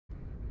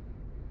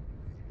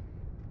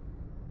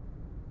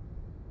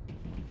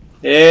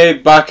Hey,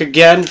 back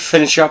again.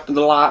 Finish up the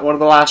one of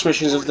the last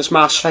missions of this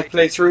Mass Effect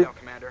playthrough.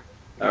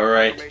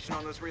 Alright.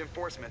 On those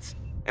reinforcements.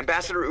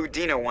 Ambassador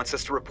Udina wants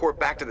us to report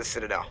back to the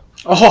Citadel.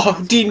 Oh,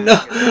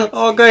 Udina!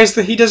 Oh, guys,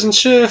 he doesn't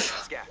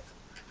surf.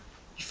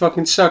 He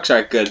fucking sucks.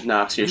 Alright, good.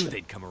 Nah, seriously. Knew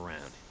they'd come around.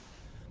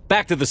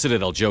 Back to the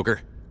Citadel, Joker.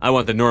 I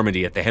want the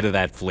Normandy at the head of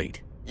that fleet.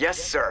 Yes,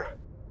 sir.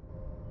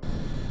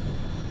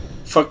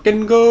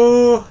 Fucking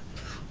go!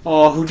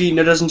 Oh,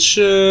 Udina doesn't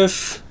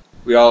surf.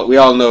 We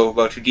all know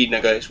about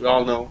Udina, guys. We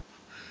all know.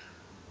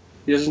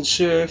 He doesn't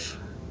surf.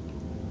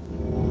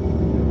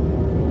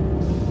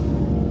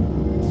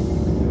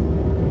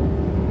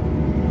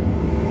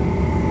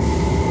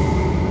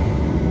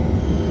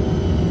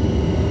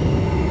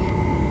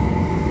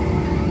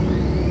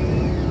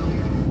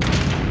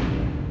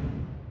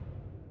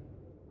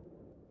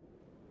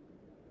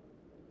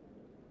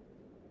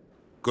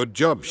 Good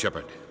job,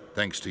 Shepard.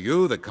 Thanks to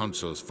you, the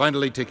Council's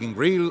finally taking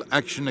real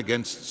action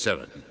against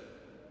Saren.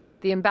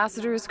 The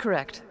Ambassador is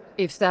correct.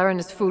 If Saren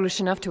is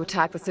foolish enough to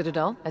attack the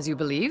Citadel, as you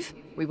believe,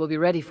 we will be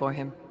ready for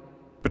him.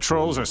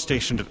 Patrols are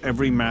stationed at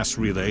every mass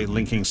relay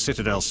linking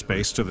Citadel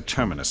space to the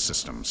Terminus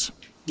systems.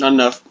 Not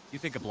enough. You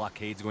think a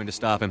blockade's going to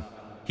stop him?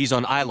 He's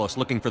on Ilos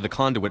looking for the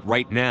conduit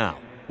right now.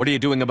 What are you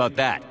doing about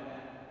that?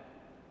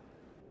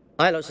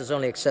 Ilos is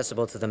only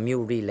accessible to the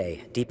Mu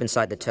relay, deep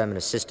inside the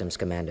Terminus systems,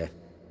 Commander.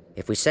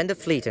 If we send a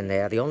fleet in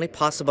there, the only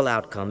possible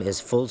outcome is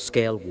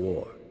full-scale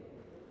war.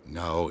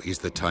 Now is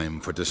the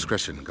time for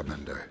discretion,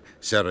 Commander.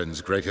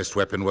 Saren's greatest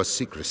weapon was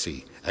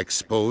secrecy.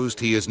 Exposed,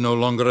 he is no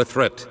longer a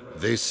threat.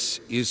 This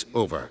is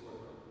over.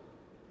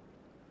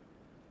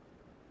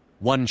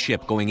 One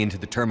ship going into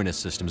the Terminus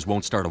systems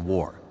won't start a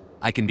war.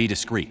 I can be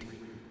discreet.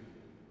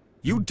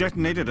 You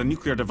detonated a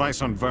nuclear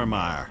device on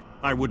Vermeer.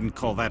 I wouldn't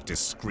call that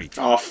discreet.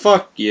 Oh,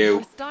 fuck you.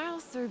 Your style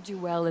served you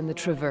well in the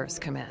Traverse,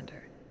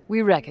 Commander.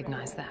 We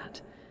recognize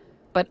that.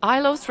 But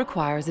Ilos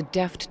requires a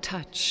deft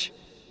touch.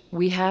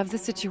 We have the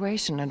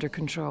situation under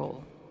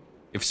control.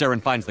 If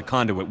Saren finds the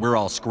conduit, we're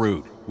all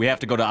screwed. We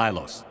have to go to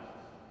Ilos.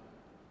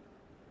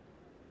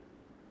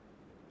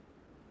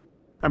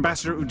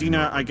 Ambassador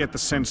Udina, I get the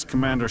sense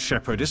Commander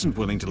Shepard isn't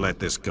willing to let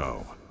this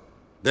go.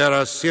 There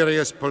are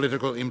serious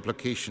political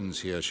implications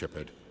here,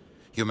 Shepard.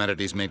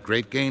 Humanity's made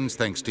great gains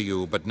thanks to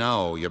you, but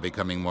now you're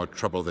becoming more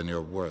trouble than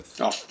you're worth.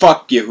 Oh,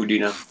 fuck you,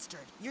 Udina. Bastard,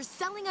 you're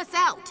selling us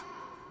out.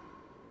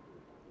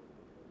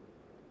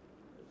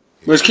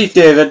 Where's Keith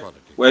David?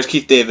 Where's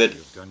Keith David?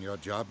 You've done your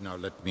job, now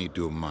let me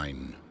do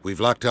mine. We've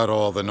locked out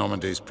all the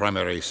Normandy's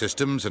primary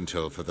systems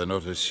until further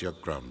notice you're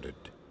grounded.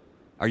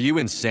 Are you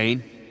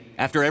insane?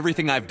 After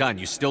everything I've done,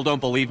 you still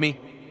don't believe me?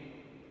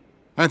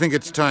 I think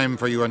it's time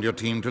for you and your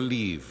team to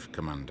leave,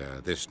 Commander.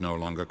 This no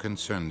longer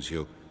concerns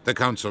you. The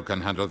Council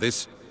can handle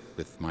this,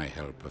 with my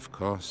help, of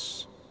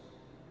course.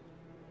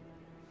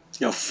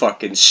 You're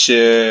fucking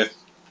shit.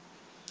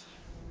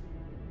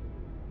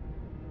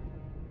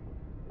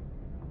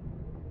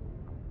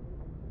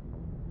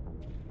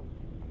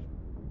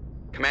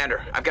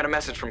 Commander, I've got a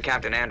message from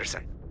Captain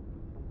Anderson.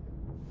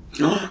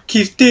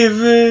 Keith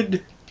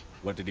David!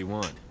 What did he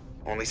want?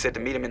 Only said to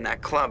meet him in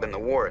that club in the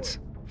wards.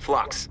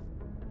 Flux.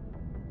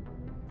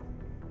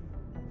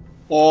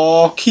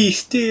 Oh,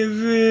 Keith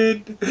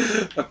David!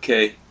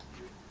 Okay.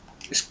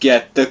 Let's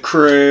get the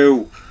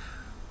crew!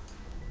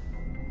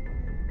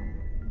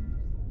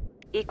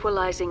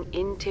 Equalizing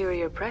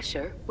interior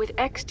pressure with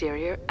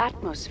exterior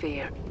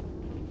atmosphere.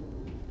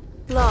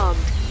 Logged.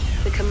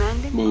 The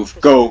commanding Move. officer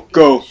Go,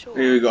 go! reassured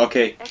Here we go,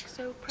 okay.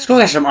 exo Let's go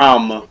get some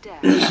armor.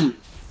 presence Come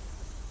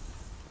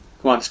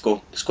on, let's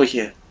go. Let's go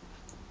here.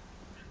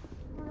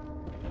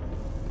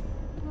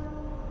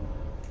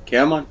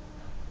 Come on.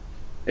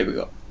 Here we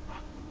go.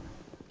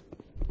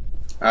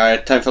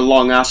 Alright, time for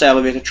long ass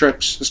elevator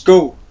trips. Let's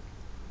go!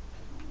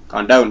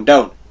 Gone down,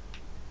 down.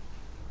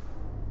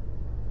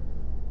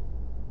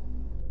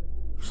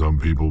 Some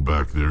people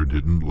back there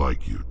didn't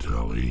like you,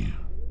 Tali.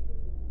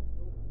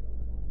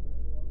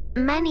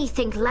 Many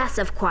think less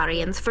of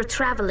Quarians for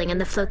traveling in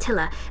the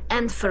flotilla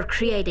and for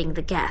creating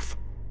the Geth.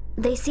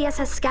 They see us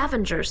as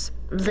scavengers,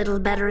 little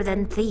better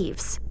than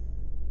thieves.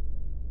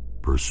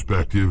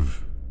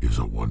 Perspective is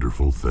a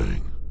wonderful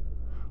thing.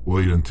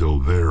 Wait until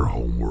their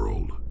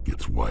homeworld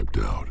gets wiped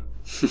out.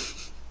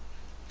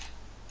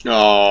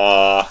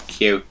 Aww,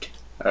 cute.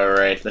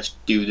 Alright, let's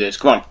do this.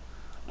 Come on.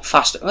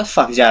 Faster. What the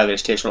fuck is the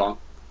elevators take so long?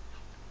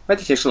 Why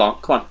do they take so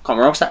long? Come on, come on,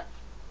 we're almost there.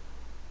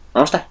 We're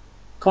almost there.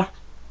 Come on.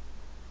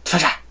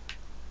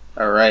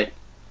 Alright.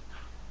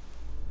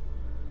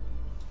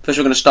 First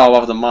we're going to start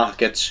off with the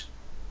markets.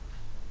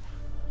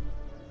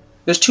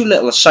 There's two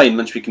little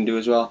assignments we can do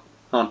as well.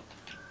 Hold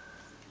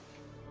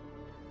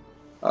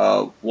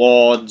on.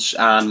 Wards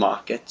and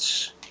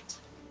markets.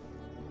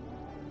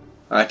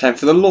 Alright, time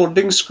for the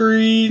loading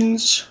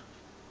screens.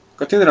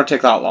 Good thing they don't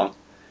take that long.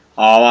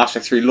 Oh, Mass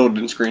Effect 3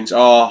 loading screens.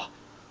 Oh.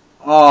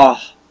 I'll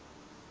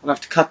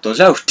have to cut those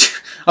out.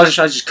 I'll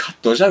just cut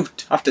those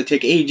out. I have to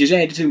take ages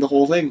editing the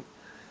whole thing.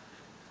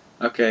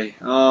 Okay,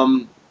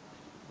 right,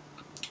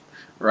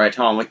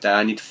 hold on with that.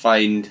 I need to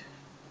find...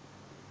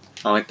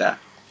 Hold on with that.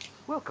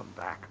 Welcome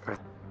back,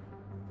 Earth.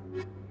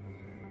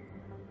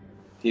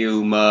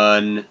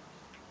 Human.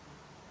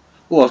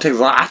 Oh, I'll take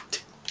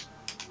that.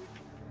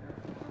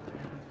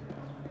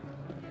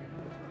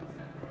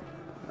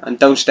 And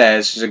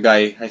downstairs is a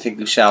guy, I think,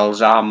 who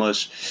sells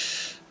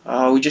armors.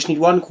 Oh, we just need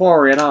one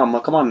quarry and armor.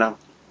 Come on now.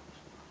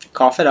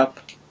 Cough it up.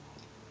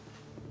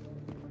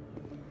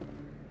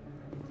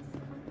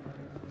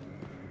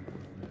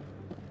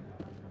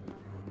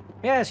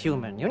 Yes,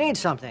 human. You need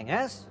something,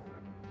 yes?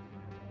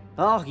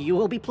 Oh, you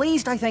will be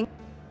pleased, I think.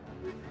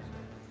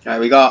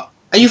 Alright, we got...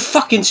 Are you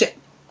fucking sick?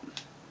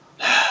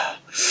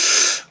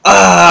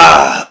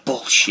 Ah,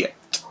 bullshit.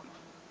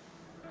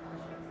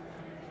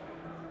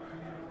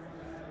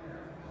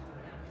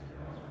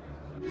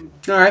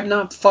 Alright,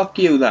 no, fuck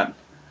you then.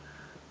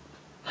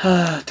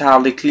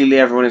 Clearly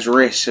everyone is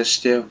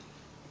racist too.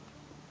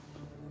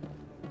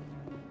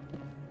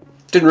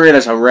 Didn't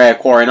realise how rare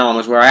quarry and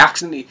armors were. I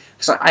accidentally,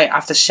 because I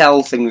have to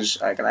sell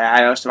things. I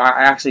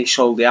actually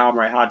sold the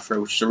armor I had for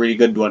it, which is a really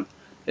good one.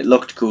 It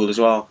looked cool as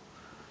well.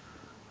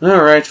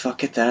 Alright,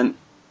 fuck it then.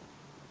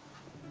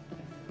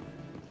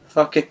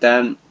 Fuck it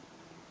then.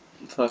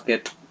 Fuck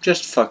it.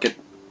 Just fuck it.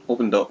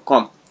 Open the door.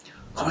 Come on.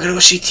 Come on, we gotta go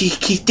see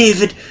Keith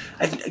David.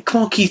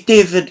 Come on, Keith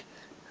David.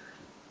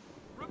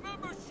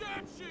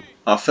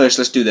 Oh, first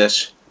let's do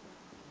this.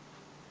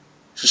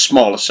 It's a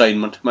small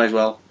assignment. Might as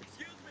well.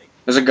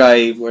 There's a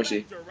guy. Where's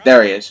he?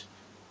 There he is.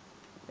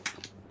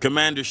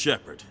 Commander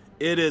Shepard,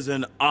 it is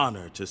an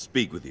honor to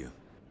speak with you.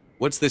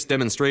 What's this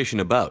demonstration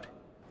about?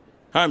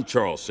 I'm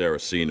Charles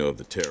Saraceno of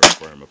the Terra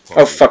Firma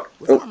Party. Oh, fuck.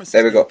 Oh,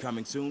 there we go.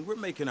 Coming soon, we're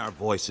making our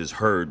voices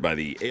heard by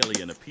the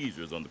alien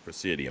appeasers on the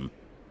Presidium.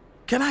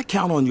 Can I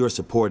count on your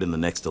support in the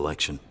next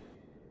election?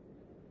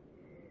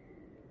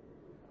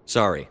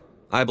 Sorry.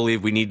 I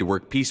believe we need to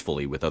work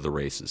peacefully with other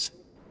races.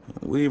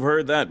 We've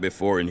heard that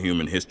before in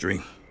human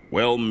history.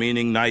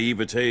 Well-meaning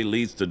naivete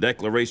leads to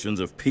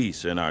declarations of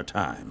peace in our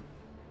time.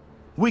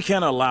 We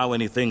can't allow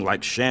anything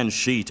like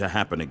Shan-Shi to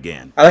happen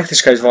again. I like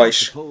this guy's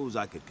voice. I suppose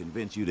I could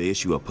convince you to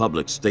issue a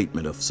public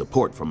statement of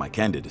support for my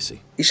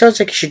candidacy. He sounds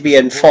like he should be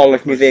in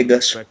Fallout New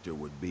Vegas.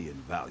 Would be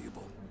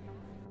invaluable.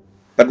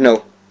 But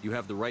no. You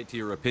have the right to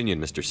your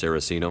opinion, Mr.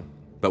 Saraceno.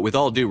 But with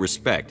all due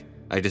respect,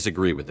 I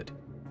disagree with it.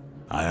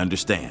 I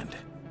understand.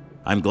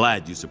 I'm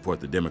glad you support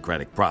the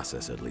democratic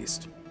process, at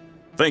least.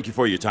 Thank you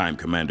for your time,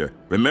 Commander.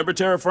 Remember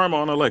Terra Firma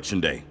on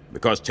Election Day,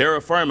 because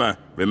Terra Firma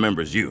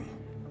remembers you.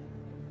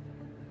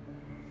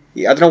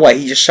 Yeah, I don't know why,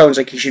 he just sounds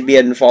like he should be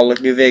in Fallout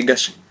New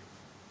Vegas.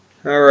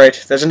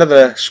 Alright, there's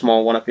another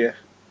small one up here.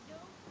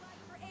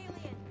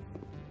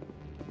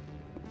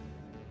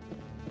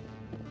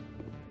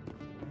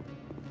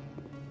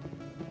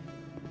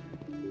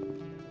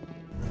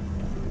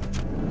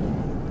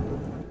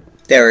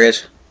 There he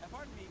is.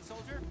 Pardon me,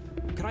 soldier.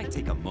 Could I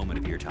take a moment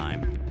of your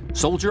time?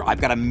 Soldier,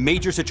 I've got a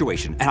major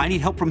situation, and I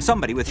need help from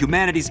somebody with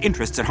humanity's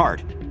interests at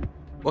heart.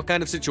 What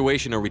kind of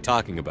situation are we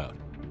talking about?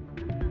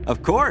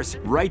 Of course,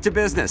 right to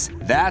business.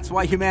 That's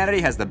why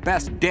humanity has the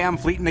best damn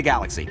fleet in the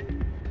galaxy.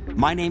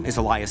 My name is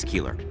Elias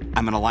Keeler.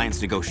 I'm an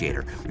alliance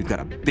negotiator. We've got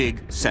a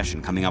big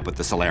session coming up with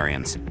the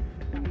Solarians.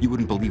 You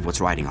wouldn't believe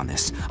what's riding on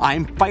this.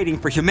 I'm fighting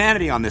for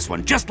humanity on this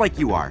one, just like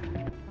you are.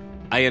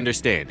 I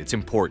understand. It's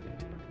important.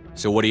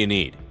 So what do you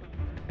need?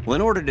 Well,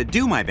 in order to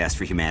do my best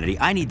for humanity,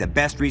 I need the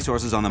best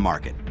resources on the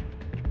market.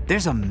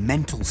 There's a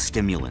mental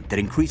stimulant that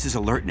increases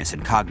alertness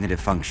and cognitive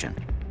function.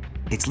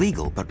 It's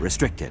legal, but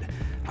restricted.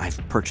 I've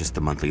purchased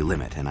the monthly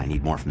limit, and I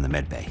need more from the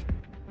medbay.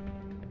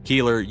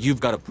 Keeler, you've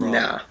got a problem.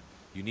 Nah.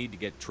 You need to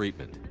get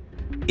treatment.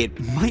 It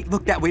might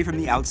look that way from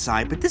the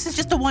outside, but this is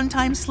just a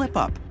one-time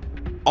slip-up.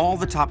 All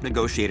the top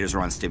negotiators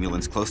are on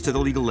stimulants close to the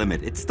legal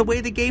limit. It's the way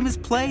the game is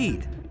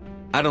played.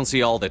 I don't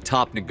see all the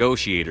top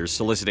negotiators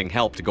soliciting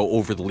help to go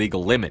over the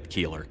legal limit,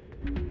 Keeler.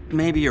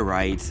 Maybe you're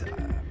right.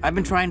 I've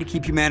been trying to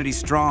keep humanity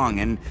strong,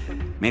 and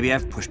maybe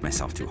I've pushed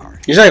myself too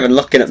hard. He's not even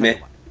looking at me.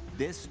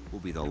 This will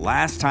be the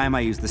last time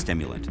I use the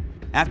stimulant.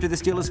 After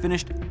this deal is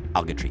finished,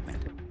 I'll get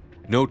treatment.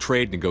 No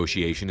trade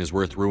negotiation is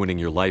worth ruining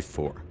your life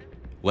for.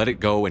 Let it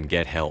go and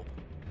get help.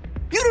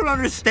 You don't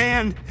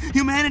understand!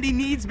 Humanity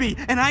needs me,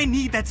 and I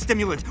need that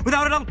stimulant.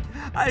 Without it,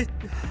 I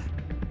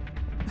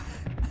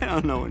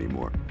don't know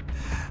anymore.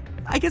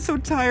 I get so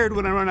tired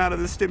when I run out of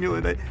the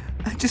stimulant.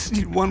 I just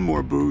need one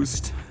more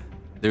boost.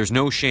 There's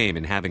no shame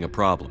in having a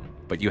problem,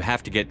 but you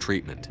have to get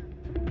treatment.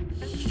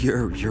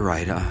 You're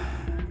right.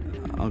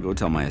 I'll go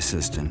tell my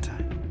assistant.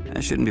 I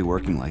shouldn't be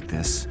working like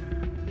this.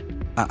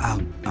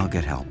 I'll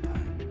get help.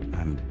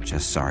 I'm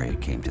just sorry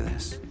it came to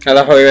this. I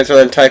love how he went through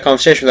the entire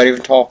conversation without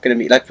even talking to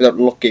me, like without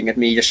looking at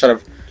me, just sort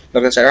of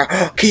looking and saying,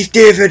 "Oh, Keith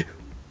David!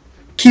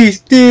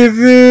 Keith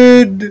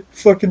David!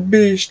 Fucking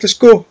beast, let's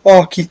go!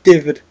 Oh, Keith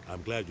David."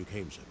 I'm glad you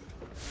came, Shepard.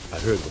 I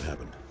heard what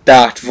happened.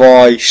 That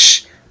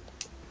voice.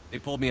 They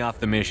pulled me off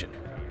the mission.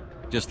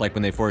 Just like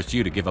when they forced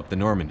you to give up the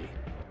Normandy.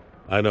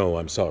 I know,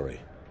 I'm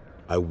sorry.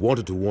 I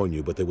wanted to warn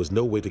you, but there was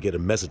no way to get a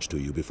message to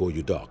you before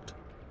you docked.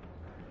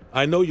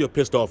 I know you're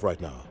pissed off right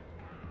now,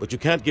 but you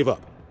can't give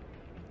up.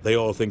 They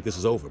all think this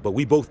is over, but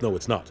we both know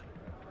it's not.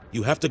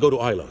 You have to go to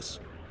Ilos.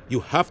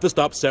 You have to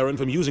stop Saren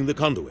from using the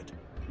conduit.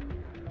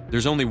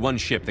 There's only one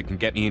ship that can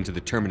get me into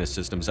the Terminus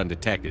systems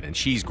undetected, and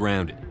she's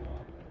grounded.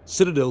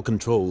 Citadel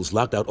controls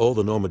locked out all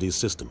the Normandy's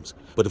systems,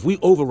 but if we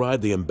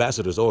override the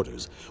Ambassador's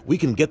orders, we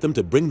can get them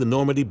to bring the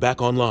Normandy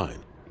back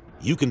online.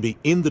 You can be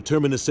in the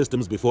Terminus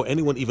systems before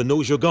anyone even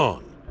knows you're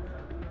gone.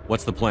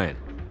 What's the plan?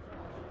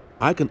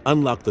 I can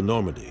unlock the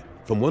Normandy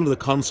from one of the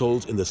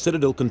consoles in the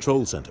Citadel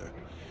Control Center.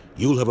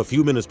 You'll have a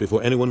few minutes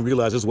before anyone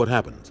realizes what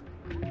happened.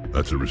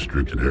 That's a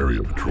restricted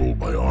area patrolled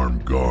by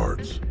armed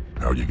guards.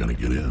 How are you gonna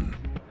get in?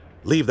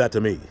 Leave that to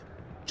me.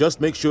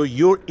 Just make sure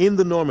you're in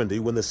the Normandy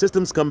when the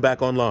systems come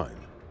back online.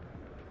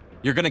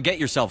 You're gonna get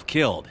yourself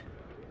killed.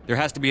 There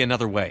has to be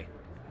another way.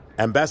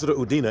 Ambassador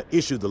Udina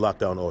issued the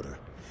lockdown order.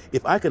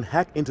 If I can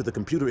hack into the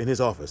computer in his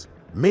office,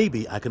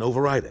 maybe I can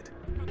override it.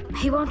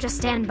 He won't just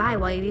stand by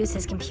while you use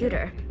his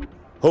computer.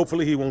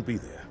 Hopefully he won't be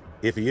there.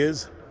 If he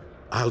is,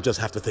 I'll just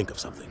have to think of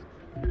something.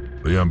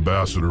 The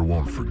Ambassador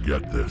won't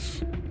forget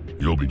this.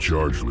 You'll be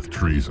charged with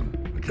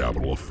treason, a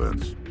capital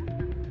offense.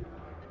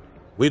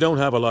 We don't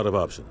have a lot of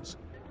options.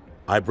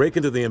 I break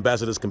into the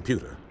Ambassador's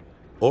computer,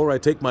 or I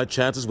take my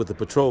chances with the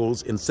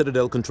patrols in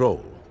Citadel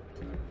Control.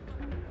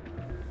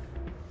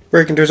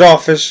 Break into his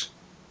office.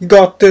 You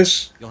got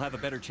this. You'll have a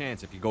better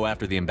chance if you go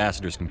after the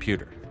Ambassador's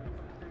computer.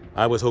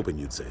 I was hoping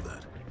you'd say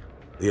that.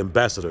 The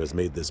Ambassador has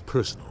made this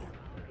personal.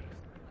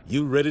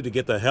 You ready to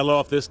get the hell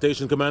off this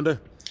station, Commander?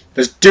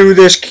 Let's do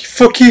this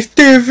for Keith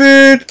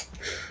David!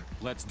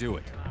 Let's do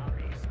it.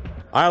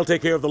 I'll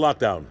take care of the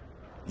lockdown.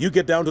 You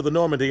get down to the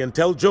Normandy and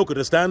tell Joker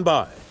to stand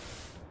by.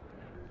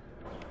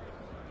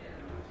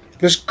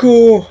 Let's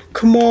go.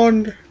 Come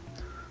on.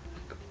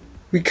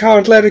 We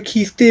can't let a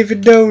Keith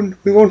David down.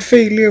 We won't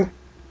fail you.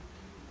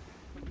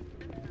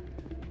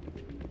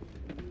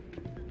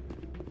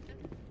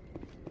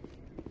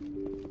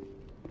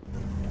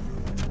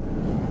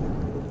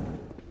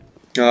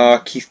 Ah,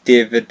 Keith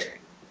David.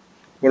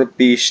 What a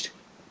beast.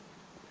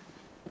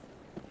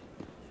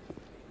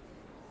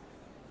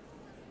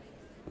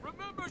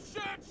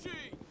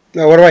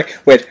 No, what do I...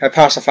 Wait, I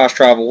passed the fast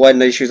travel. Why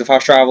didn't I choose the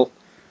fast travel?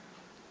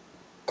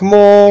 Come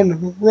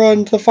on,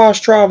 run to the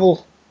fast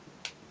travel.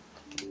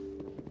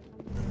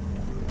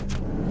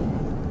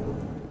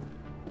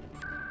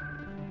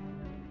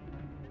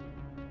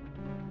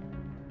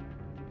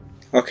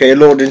 Okay,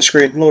 loading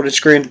screen, loading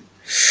screen.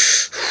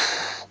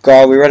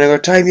 God, we're running out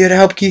of time here to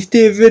help Keith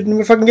David,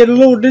 and if I can get a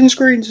loading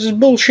screen, this is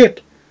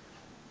bullshit.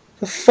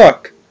 The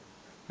fuck?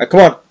 Alright, come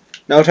on.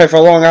 Now time for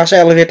a long ass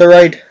elevator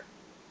ride.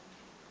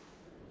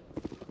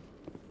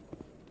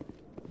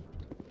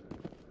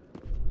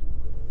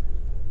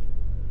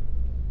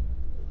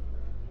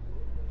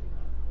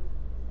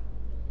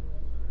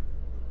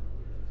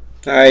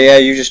 Yeah,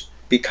 you just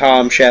be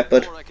calm,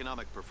 Shepard. For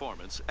economic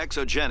performance,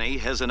 ExoGeni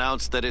has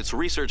announced that its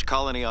research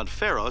colony on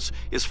Pharos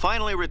is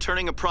finally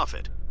returning a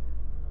profit.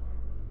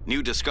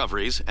 New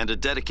discoveries and a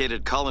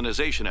dedicated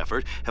colonization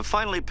effort have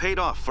finally paid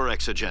off for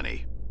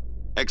ExoGeni.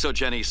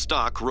 ExoGeni's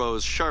stock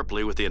rose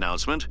sharply with the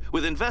announcement,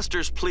 with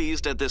investors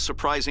pleased at this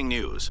surprising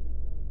news.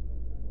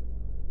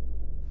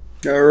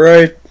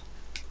 Alright.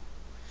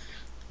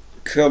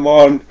 Come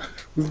on.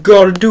 We've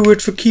got to do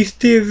it for Keith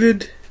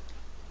David.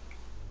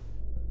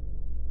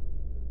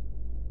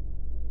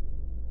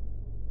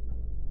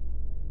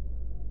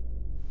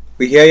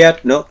 We here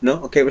yet? No, no.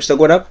 Okay, we're still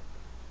going up.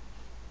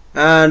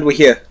 And we're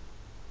here.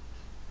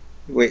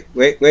 Wait.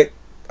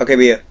 Okay,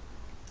 we're here.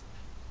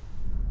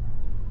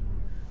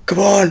 Come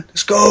on,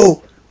 let's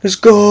go. Let's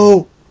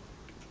go.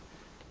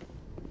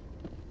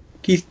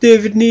 Keith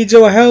David needs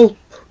our help.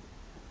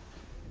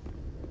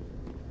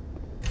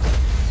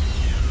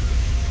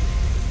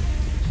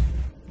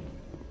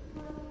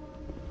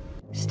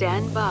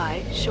 Stand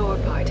by, shore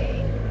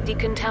party.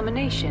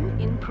 Decontamination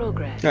in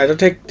progress. Alright,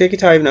 don't take your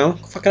time now.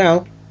 Fucking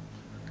hell.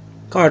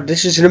 God,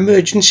 this is an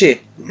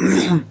emergency.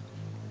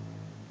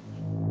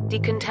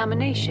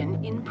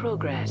 Decontamination in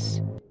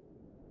progress.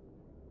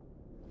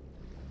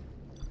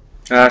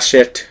 Ah,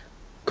 shit.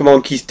 Come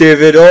on, Keith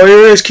David. Oh,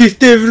 here is Keith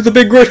David with the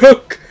big red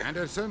hook.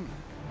 Anderson,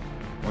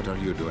 what are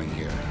you doing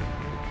here?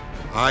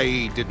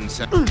 I didn't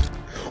send...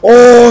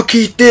 Oh,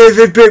 Keith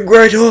David, big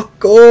red hook.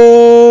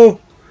 Oh.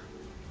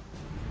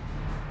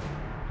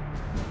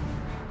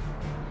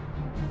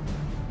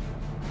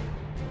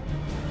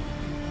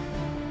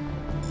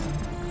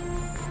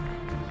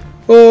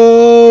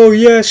 Oh,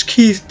 yes,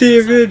 Keith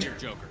David.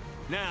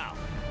 Now.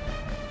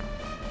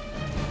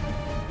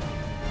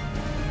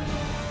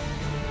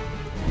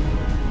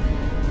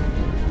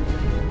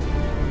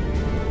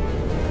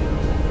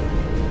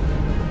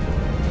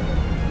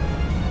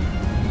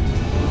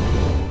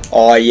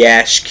 Oh,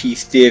 yes,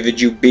 Keith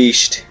David, you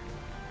beast.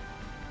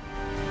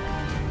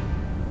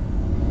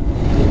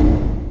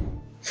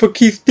 For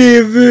Keith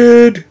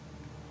David.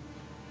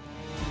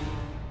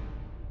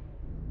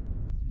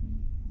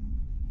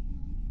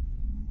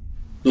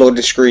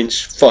 Loading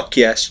screens. Fuck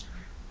yes.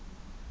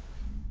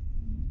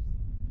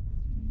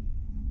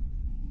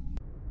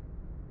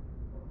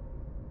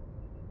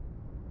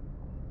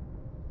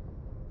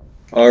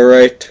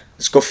 Alright,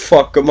 let's go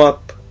fuck him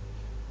up.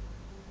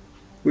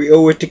 We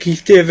owe it to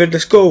Keith David,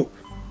 let's go.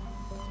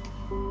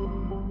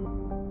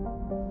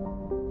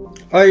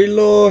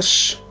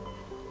 Ilos.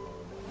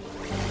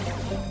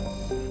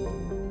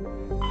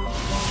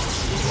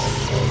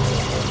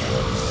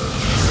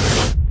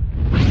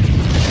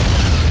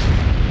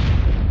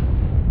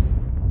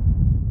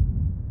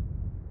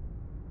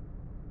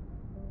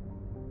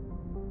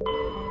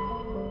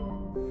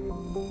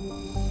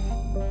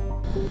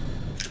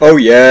 Oh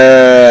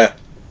yeah.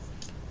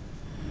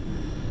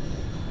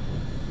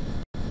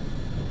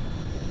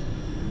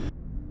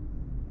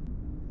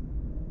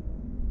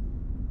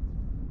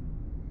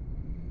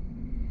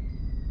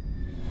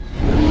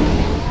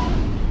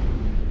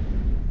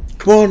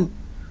 Come on.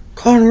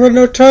 Come on, run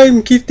out of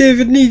time. Keith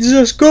David needs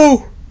us.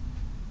 Go.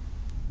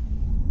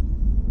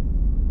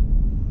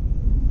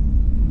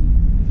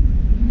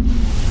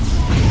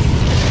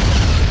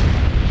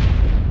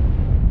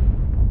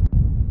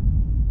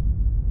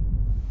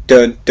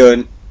 Dun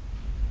dun.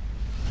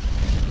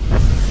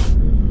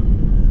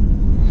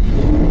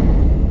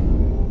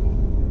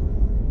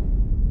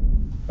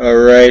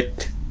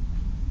 Alright.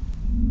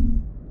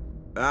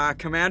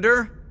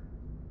 Commander?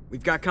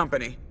 We've got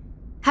company.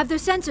 Have their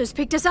sensors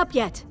picked us up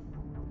yet?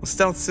 Well,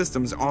 stealth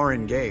systems are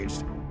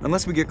engaged.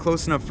 Unless we get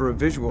close enough for a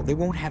visual, they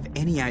won't have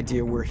any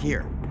idea we're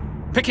here.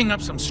 Picking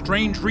up some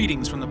strange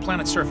readings from the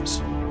planet's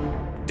surface.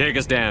 Take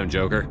us down,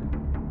 Joker.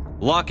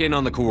 Lock in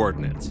on the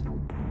coordinates.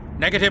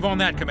 Negative on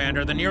that,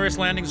 Commander. The nearest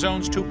landing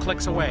zone's 2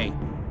 clicks away.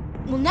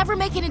 We'll never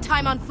make it in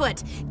time on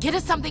foot. Get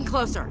us something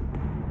closer.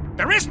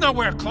 There is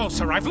nowhere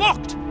closer. I've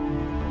looked.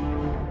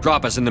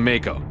 Drop us in the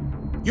Mako.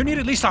 You need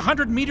at least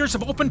 100 meters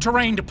of open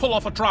terrain to pull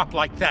off a drop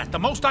like that. The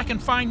most I can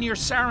find near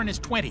Saren is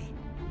 20.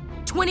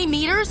 20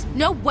 meters?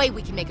 No way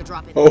we can make a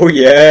drop in. Oh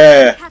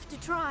yeah. We have to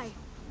try.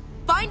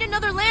 Find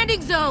another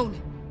landing zone.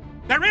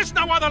 There is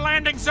no other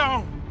landing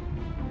zone.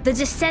 The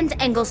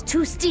descent angle's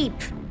too steep.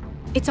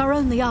 It's our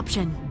only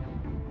option.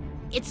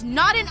 It's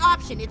not an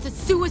option. It's a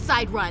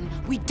suicide run.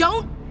 We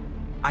don't...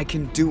 I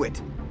can do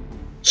it.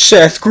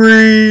 Seth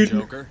Green.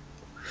 Joker.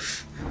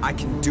 I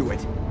can do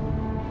it.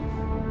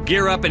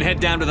 Gear up and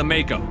head down to the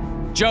Mako.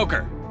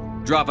 Joker,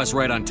 drop us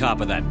right on top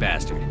of that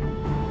bastard.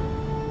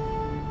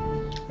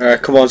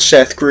 Alright, come on,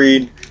 Seth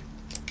Green.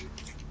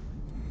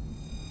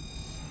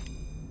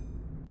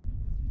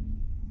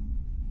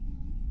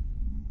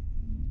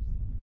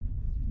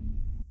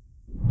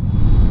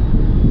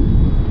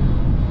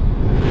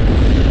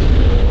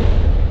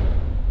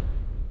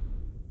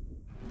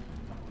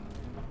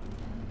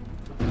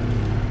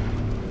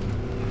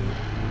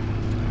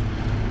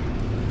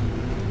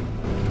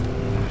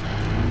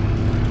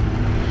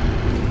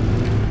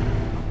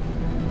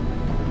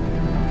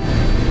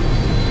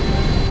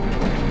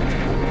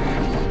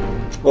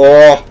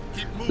 Oh,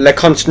 Le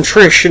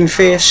Concentration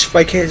Face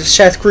by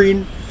Seth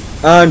Green.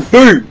 And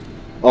boom!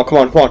 Oh, come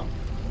on, come on.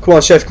 Come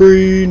on, Seth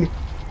Green.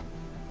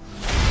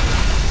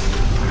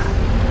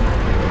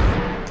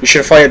 You should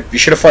have fired. You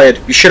should have fired.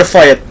 You should have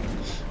fired.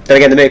 Then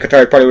again, the Mako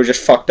turret probably would have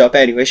just fucked up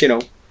anyways, you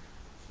know.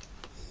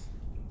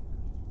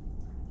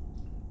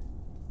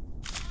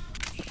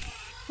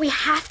 We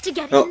have to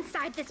get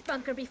inside this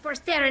bunker before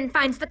Saren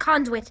finds the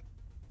conduit.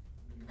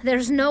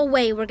 There's no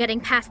way we're getting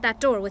past that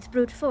door with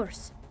brute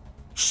force.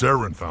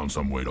 Saren found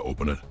some way to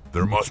open it.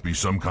 There must be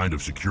some kind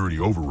of security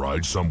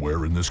override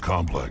somewhere in this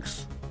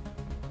complex.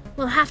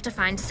 We'll have to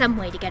find some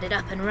way to get it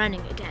up and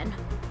running again.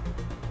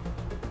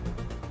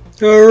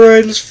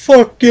 Alright, let's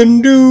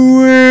fucking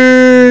do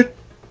it!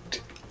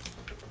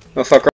 Oh fuck.